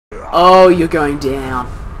Oh, you're going down.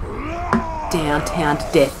 Downtown to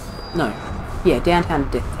death. No. Yeah, downtown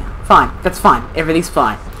to death town. Fine. That's fine. Everything's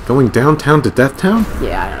fine. Going downtown to Death Town?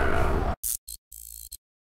 Yeah, I don't know.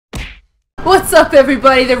 What's up,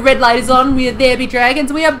 everybody? The red light is on. We are There Be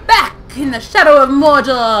Dragons. We are back in the shadow of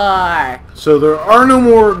Mordor. So there are no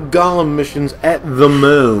more Gollum missions at the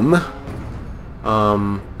moment.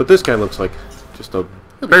 But this guy looks like just a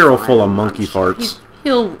barrel full of monkey farts.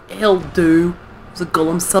 He'll do. It's a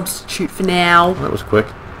Gollum substitute for now. That was quick.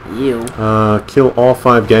 Ew. Kill all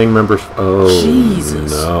 5 gang members. Oh,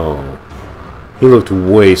 Jesus. No. He looked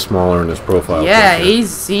way smaller in his profile Yeah,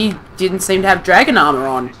 picture. he didn't seem to have dragon armor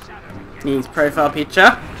on in his profile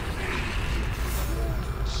picture.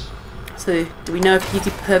 So, do we know if he's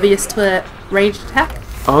impervious to a ranged attack?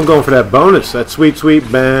 I'm going for that bonus. That sweet,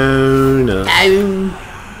 sweet bonus.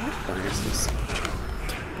 Bonuses.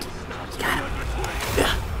 Got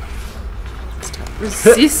him. Stop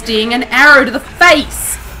resisting an arrow to the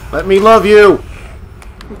face! Let me love you!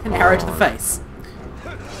 With an arrow to the face.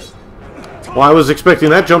 Well, I was expecting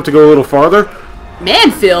that jump to go a little farther.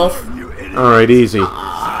 Man filth! Alright, easy.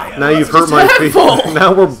 Now you've hurt my feelings.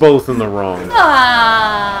 Now we're both in the wrong.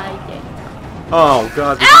 Yeah. Oh,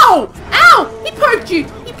 God. Ow! Ow! He poked you!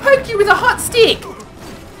 He poked you with a hot stick!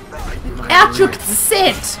 Without your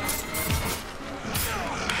consent!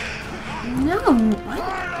 No, what?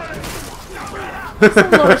 There's a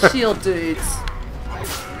lot of shield dudes.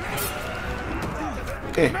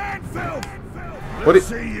 What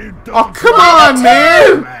is... Oh, come on,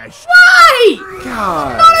 man! Why?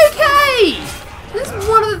 God. Not okay! This is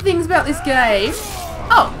one of the things about this game.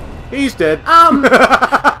 Oh. He's dead.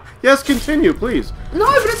 Yes, continue, please. No,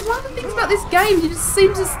 but it's one of the things about this game. You just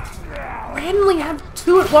seem to randomly have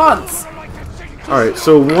 2 at once. Alright,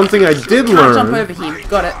 so one thing I did learn... Jump over him.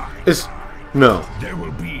 Got it. Is... No.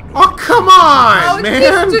 Oh, come on, man!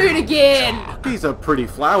 It's this dude again! He's a pretty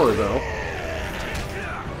flower, though.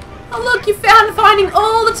 Oh look, you found finding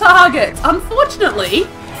all the targets. Unfortunately,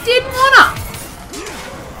 didn't wanna.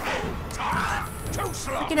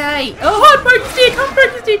 Freaking A. Oh, hot poke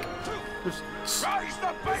stick!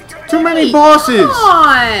 Too many bosses! Come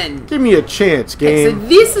on! Give me a chance, game. Okay, so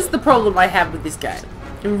this is the problem I have with this game.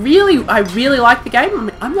 I really like the game. I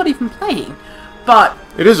mean, I'm not even playing, but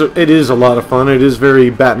It is a lot of fun. It is very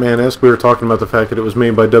Batman-esque. We were talking about the fact that it was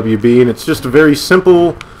made by WB, and it's just a very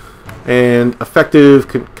simple and effective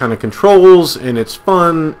kind of controls, and it's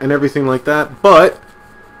fun and everything like that. But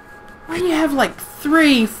when you have like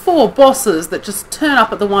 3, 4 bosses that just turn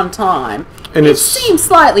up at the one time, and it seems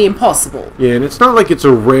slightly impossible. Yeah, and it's not like it's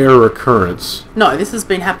a rare occurrence. No, this has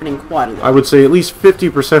been happening quite a lot. I would say at least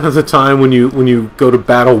 50% of the time when you go to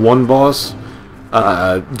battle one boss,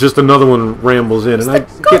 just another one rambles in. Is the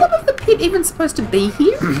Golem of the Pit even supposed to be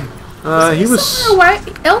here? He was somewhere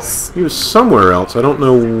else. He was somewhere else. I don't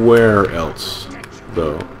know where else,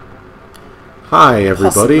 though. Hi,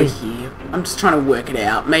 everybody. Possibly here. I'm just trying to work it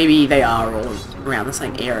out. Maybe they are all around the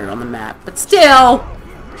same area on the map, but still.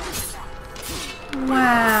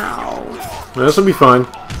 Wow. Now, this will be fine.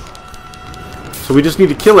 So we just need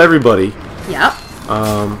to kill everybody. Yep.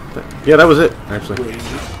 Yeah, that was it, actually.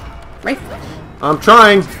 Wraith. I'm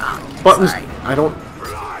trying. Oh, Buttons. sorry. I don't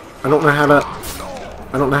know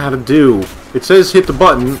how to do. It says hit the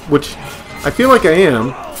button, which I feel like I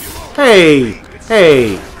am. Hey.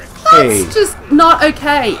 That's just not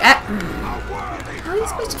okay. How are you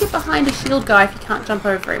supposed to get behind a shield guy if you can't jump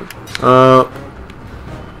over him?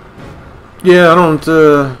 Yeah, I don't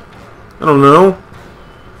know.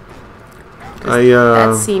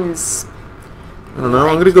 That seems... I don't know.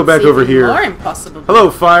 I'm gonna go back over here. More impossible. Hello,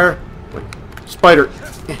 fire. Wait, spider.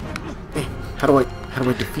 How do I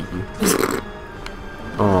defeat you?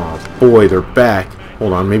 Oh boy, they're back.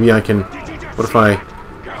 Hold on, maybe I can. What if I?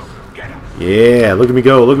 Yeah, look at me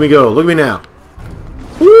go! Look at me go! Look at me now!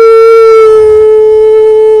 Woo!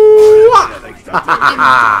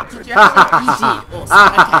 Did you have to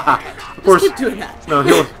awesome. Of course. Just keep doing that. No,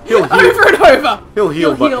 he'll heal. Over and over. He'll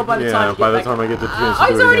heal by the time. By the time I get the chance to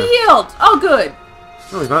do he's it already again. healed. Oh, good.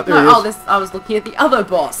 No, he's not there. No, I was looking at the other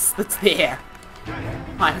boss that's there.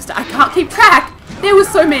 I can't keep track. There was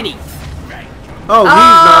so many. Oh, he's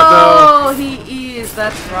not though. Oh, he is.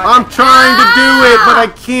 That's right. I'm trying to do it, but I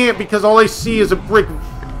can't because all I see is a brick.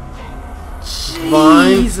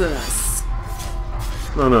 Jesus.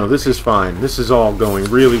 No, this is fine. This is all going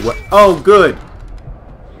really well. Oh, good.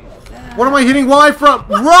 What am I hitting Y from?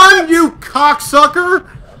 What? Run, you cocksucker!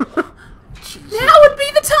 Now would be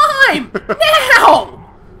the time. Now.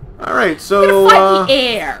 Alright, so, We're gonna fight the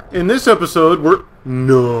air. In this episode, we're...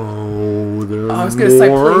 No, there are I was gonna say,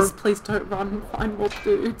 more. please don't run and find more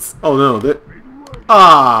dudes. Oh, no, that...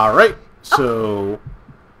 Alright, so...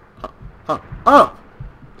 Up.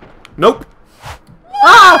 Nope.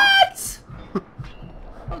 What?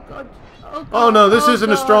 Oh god. Oh no, this isn't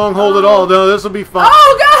a stronghold at all. No, this will be fun.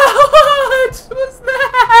 Oh god! What's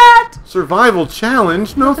that? Survival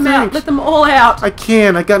challenge? No Let them out. thanks. Let them all out. I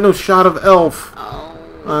can't. I got no shot of elf. Oh.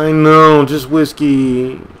 I know, just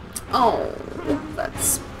whiskey. Oh,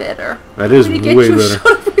 that's better. That is I'm gonna way get you better. a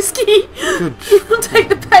shot of whiskey. It'll take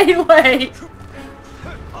the pain away.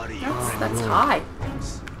 That's high.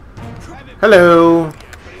 Hello.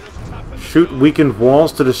 Shoot weakened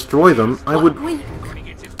walls to destroy them. I would... Wait.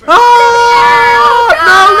 Oh!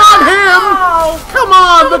 No, not him! Come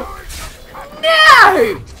on!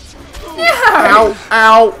 No! No! Ow,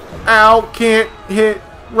 ow, ow. Can't hit.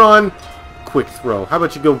 Run. Quick throw. How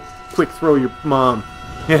about you go quick throw your mom?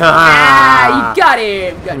 Ah, you got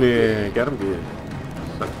him. Got him. Yeah, got him good.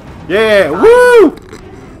 Yeah, woo!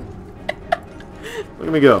 Look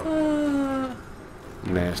at me go.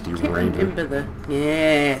 Nasty ranger. Remember the...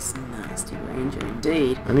 Yes, nasty ranger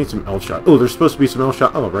indeed. I need some elf shot. Oh, there's supposed to be some elf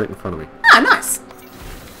shot. Oh, right in front of me. Ah, nice.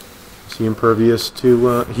 Is he impervious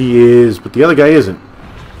to... He is, but the other guy isn't.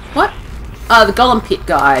 What? The golem pit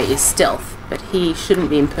guy is stealth, but he shouldn't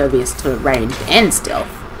be impervious to range and stealth.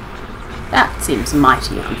 That seems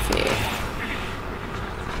mighty unfair.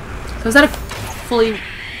 So is that a fully...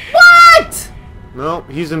 What? No,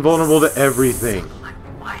 he's invulnerable to everything. Like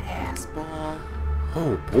white ass ball.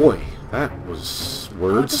 Oh boy, that was Oh, it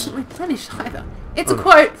words. doesn't replenish either. It's a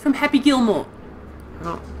quote from Happy Gilmore.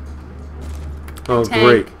 Oh, Tank.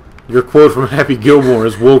 great. Your quote from Happy Gilmore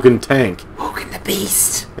is Woken Tank. Woken the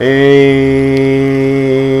beast.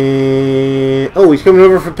 And... Oh, he's coming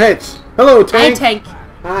over for pets. Hello, Tank. Hey, Tank.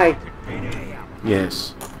 Hi.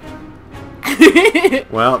 Yes.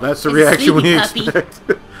 Well, that's the It's reaction we sleepy puppy.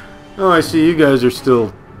 expect. Oh, I see you guys are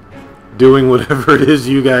still doing whatever it is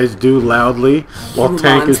you guys do loudly while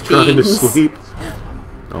Tank is trying to beings. sleep.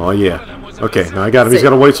 Oh, yeah. Okay, now I got him. He's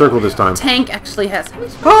got a white circle this time. Tank actually has...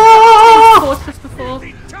 Ah! Fortress before.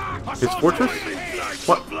 His fortress?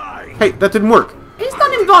 What? Hey, that didn't work. He's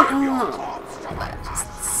not invulnerable. Oh, that just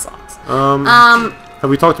sucks. Have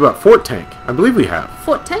we talked about Fort Tank? I believe we have.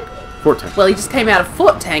 Fort Tank? Fort Tank. Well, he just came out of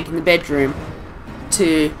Fort Tank in the bedroom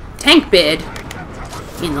to Tank Bed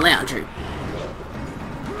in the lounge room.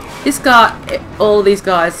 This guy, all of these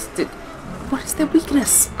guys, what is their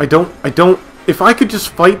weakness? I don't, if I could just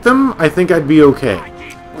fight them, I think I'd be okay.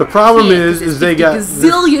 The problem is they got... a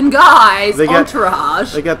gazillion guys, they got-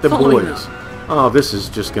 entourage. They got the following boys. them. Oh, this is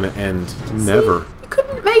just gonna end. Never. See, you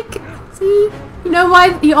couldn't make... See, you know why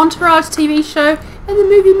the Entourage TV show and the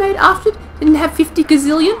movie made after it didn't have 50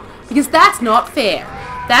 gazillion? Because that's not fair.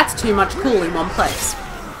 That's too much cool in one place.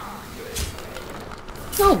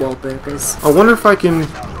 Oh, Wahlburgers. I wonder if I can...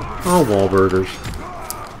 Oh, Wahlburgers.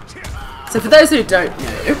 So for those who don't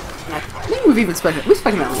know, I think we've spoken about it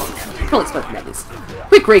a lot now. We've probably spoken about this.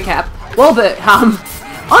 Quick recap.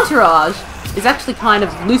 Entourage is actually kind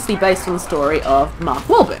of loosely based on the story of Mark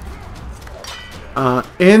Wahlberg.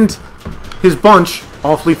 And his bunch,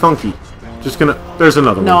 awfully funky. Just gonna... There's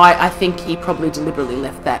another No, one. I think he probably deliberately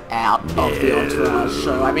left that out of the Entourage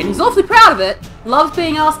show. I mean, he's awfully proud of it. Loves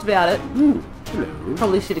being asked about it. Hello.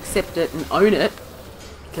 Probably should accept it and own it.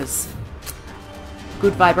 Because...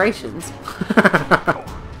 good vibrations.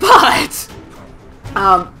 But...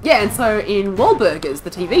 yeah, and so in Wahlburgers, the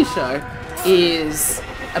TV show is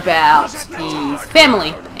about his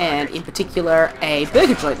family, and in particular a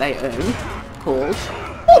burger joint they own called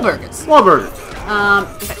Wahlburgers. Wahlburgers.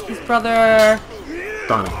 In fact, his brother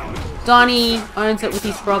Donnie owns it with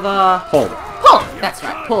his brother Paul. That's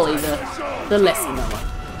right, Paulie, the lesser known.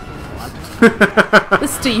 The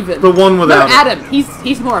Stephen. The one without No, Adam.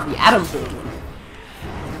 He's more of the Adam Baldwin.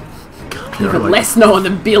 They're Even like- less known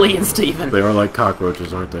than Billy and Stephen. They are like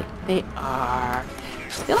cockroaches, aren't they? They are.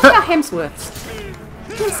 They're like our Hemsworths. I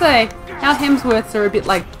was gonna say, our Hemsworths are a bit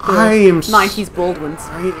like the I am s- 90s Baldwins.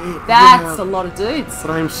 Yeah. That's a lot of dudes. But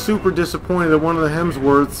I am super disappointed that one of the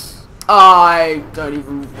Hemsworths... I don't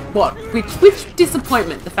even... What? Which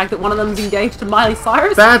disappointment? The fact that one of them's engaged to Miley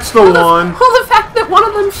Cyrus? That's the Or one! Or the fact that one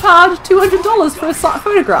of them charged $200 for a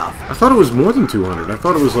photograph? I thought it was more than 200. I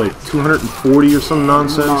thought it was like 240 or some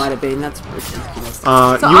nonsense. Might have been. That's ridiculous. You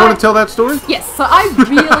want to tell that story? Yes, so I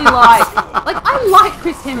really I like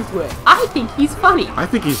Chris Hemsworth. I think he's funny. I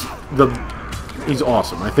think he's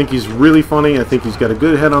awesome. I think he's really funny. I think he's got a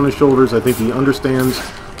good head on his shoulders. I think he understands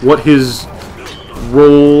what his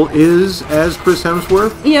role is as Chris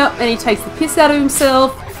Hemsworth. Yep, and he takes the piss out of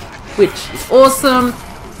himself, which is awesome.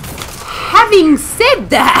 Having said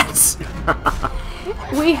that,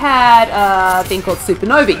 we had a thing called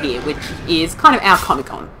Supernova here, which is kind of our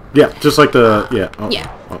Comic-Con. Yeah, just like the... Yeah. Oh, Yeah.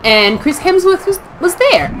 oh. And Chris Hemsworth was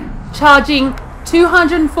there, charging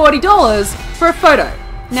 $240 for a photo.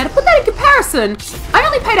 Now, to put that in comparison, I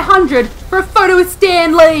only paid $100 for a photo with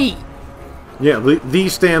Stan Lee. Yeah, the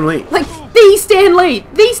Stan Lee. Like, the Stan Lee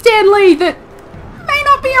that may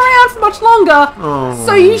not be around for much longer. Oh.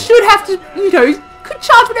 So you should have to, could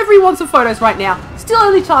charge whatever he wants for photos right now. Still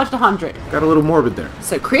only charged $100. Got a little morbid there.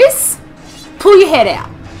 So Chris, pull your head out.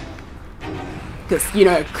 Because,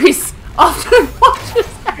 Chris often watches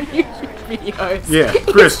our YouTube videos. Yeah,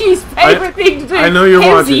 Chris. It's his favourite thing to do. I know you're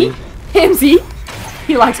watching. Hemsy.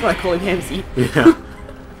 He likes when I call him Hemsy. Yeah.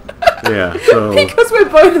 Yeah, so... Because we're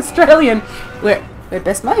both Australian. We're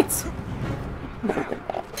best mates.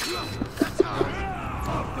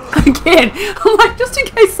 Again, I'm like, just in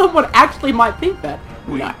case someone actually might think that.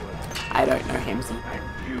 No, I don't know Hemsy.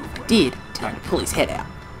 If I did, tell him to pull his head out.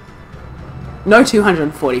 No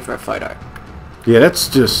 $240 for a photo. Yeah, that's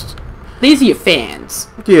just... These are your fans.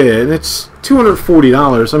 Yeah, and it's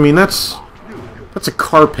 $240. I mean, that's a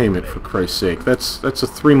car payment, for Christ's sake. That's a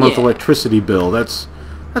 3-month electricity bill. That's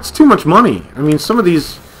too much money. I mean, some of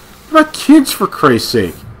these... What about kids, for Christ's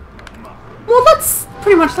sake? Well, that's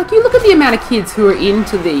pretty much like, you look at the amount of kids who are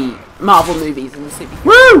into the Marvel movies and the superhero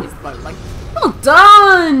Woo! movies. Like, well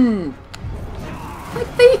done!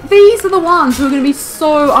 Like, these are the ones who are going to be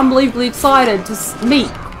so unbelievably excited to meet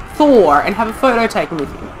Thor and have a photo taken with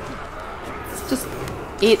him. It's just...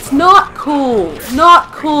 It's not cool.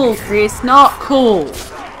 Not cool, Chris. Not cool.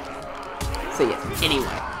 So,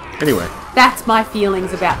 yeah. Anyway. That's my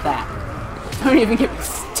feelings about that. Don't even get me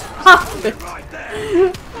started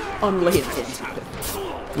on Liam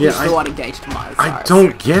Hemsworth. Yeah, He's the one engaged to Miley I Cyrus.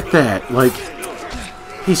 don't get that. Like,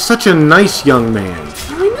 he's such a nice young man.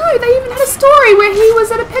 I know, they even had a story where he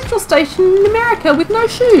was at a petrol station in America with no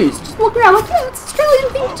shoes. Just walking around like, yeah, that's an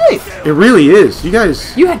Australian thing to do. It really is. You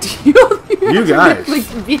guys... You had to, you guys. really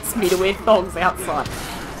convince me to wear thongs outside.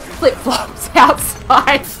 Flip-flops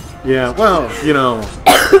outside. Yeah, well,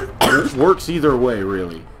 it works either way,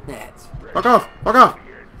 really. That's right. Fuck off! Fuck off!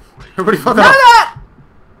 Everybody fuck None off! of that!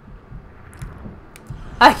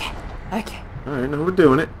 Okay. Alright, now we're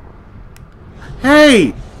doing it.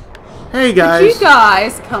 Hey! Hey, guys! Could you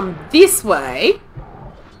guys come this way?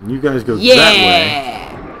 You guys go Yeah!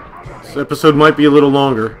 that way. This episode might be a little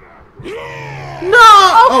longer. No!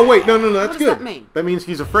 Oh, wait, no, that's What does good. that mean? That means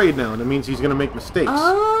he's afraid now, and it means he's gonna make mistakes.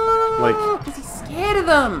 Oh, Like- because he's scared of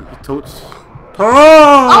them. Totes.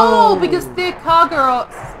 Oh, because they're car girls,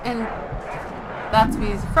 and that's what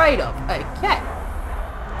he's afraid of. Okay.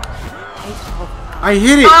 I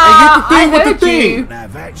hit it! I hit the thing with the thing! You. Now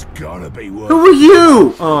that's gotta be worth. Who are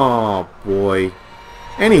you? Oh, boy.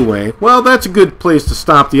 Anyway, well, that's a good place to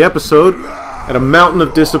stop the episode. At a mountain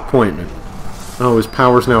of disappointment. Oh, his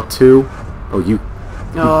power's now 2. Oh, you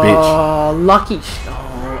bitch. Oh, lucky.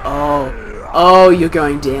 Oh, you're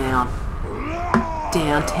going down.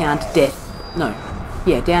 Downtown to death. No.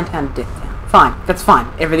 Yeah, downtown to death town. Fine. That's fine.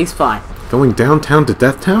 Everything's fine. Going downtown to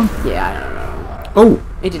Death Town? Yeah, I don't know. Oh,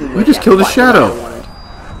 It didn't work you just out killed a quite the way shadow. I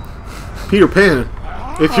wanted. Peter Pan,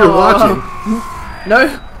 if you're watching.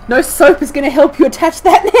 No soap is going to help you attach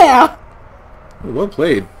that now. Well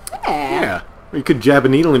played. Yeah. Or you could jab a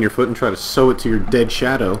needle in your foot and try to sew it to your dead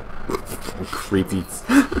shadow. Creepy.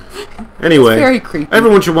 Anyway, It's very creepy.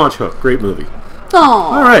 everyone should watch Hook. Great movie. Aww.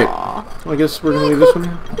 All right. Well, I guess we're going to leave this one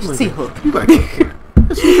here. You should see Hook. You like Hook.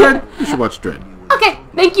 Yes, you Dread. You should watch Dread. Okay,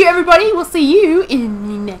 thank you everybody. We'll see you in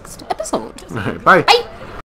the next episode. All right, bye. Bye.